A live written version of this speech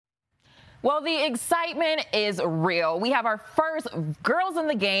Well, the excitement is real. We have our first Girls in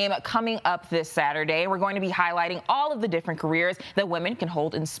the Game coming up this Saturday. We're going to be highlighting all of the different careers that women can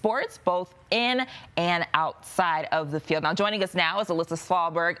hold in sports, both in and outside of the field. Now, joining us now is Alyssa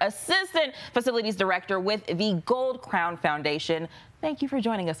Svalberg, Assistant Facilities Director with the Gold Crown Foundation. Thank you for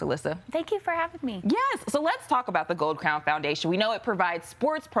joining us, Alyssa. Thank you for having me. Yes, so let's talk about the Gold Crown Foundation. We know it provides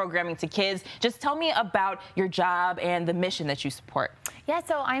sports programming to kids. Just tell me about your job and the mission that you support. Yeah,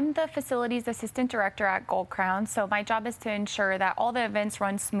 so I'm the Facilities Assistant Director at Gold Crown. So my job is to ensure that all the events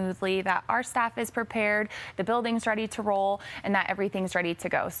run smoothly, that our staff is prepared, the building's ready to roll, and that everything's ready to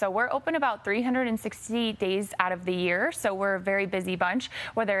go. So we're open about 360 days out of the year. So we're a very busy bunch,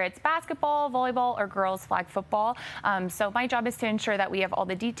 whether it's basketball, volleyball, or girls flag football. So my job is to ensure that we have all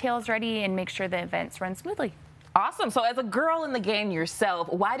the details ready and make sure the events run smoothly. Awesome. So as a girl in the game yourself,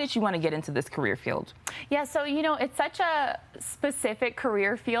 why did you want to get into this career field? Yeah, so, it's such a specific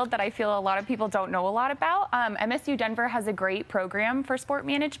career field that I feel a lot of people don't know a lot about. MSU Denver has a great program for sport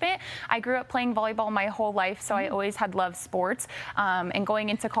management. I grew up playing volleyball my whole life, so I always had loved sports. And going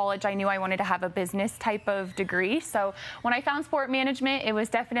into college, I knew I wanted to have a business type of degree. So when I found sport management, it was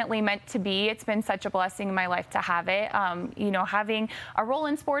definitely meant to be. It's been such a blessing in my life to have it. Having a role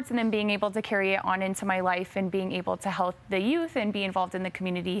in sports and then being able to carry it on into my life and being able to help the youth and be involved in the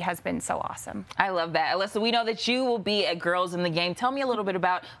community has been so awesome. I love that. Alyssa, we know that you will be at Girls in the Game. Tell me a little bit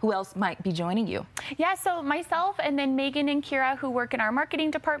about who else might be joining you. Yeah, so myself and then Megan and Kira, who work in our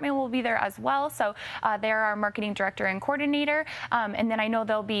marketing department, will be there as well. So they're our marketing director and coordinator. And then I know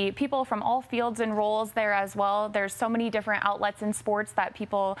there'll be people from all fields and roles there as well. There's so many different outlets in sports that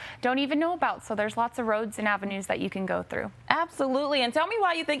people don't even know about. So there's lots of roads and avenues that you can go through. Absolutely. And tell me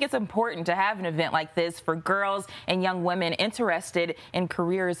why you think it's important to have an event like this for girls and young women interested in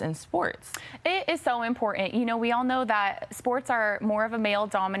careers in sports. It is so important. We all know that sports are more of a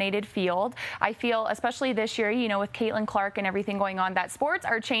male-dominated field. I feel, especially this year, with Caitlin Clark and everything going on, that sports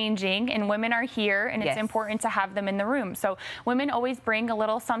are changing and women are here, and it's important to have them in the room. So women always bring a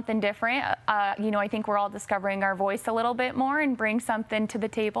little something different. I think we're all discovering our voice a little bit more and bring something to the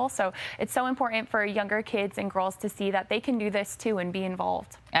table. So it's so important for younger kids and girls to see that they can do this too and be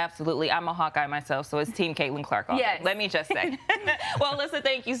involved. Absolutely. I'm a Hawkeye myself, so it's Team Caitlin Clark. Yes. Let me just say. Well, Alyssa,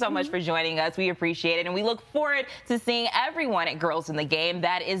 thank you so much for joining us. We appreciate it, and we look forward to seeing everyone at Girls in the Game.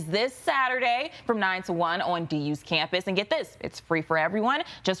 That is this Saturday from 9 to 1 on DU's campus. And get this, it's free for everyone.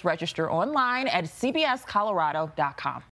 Just register online at cbscolorado.com.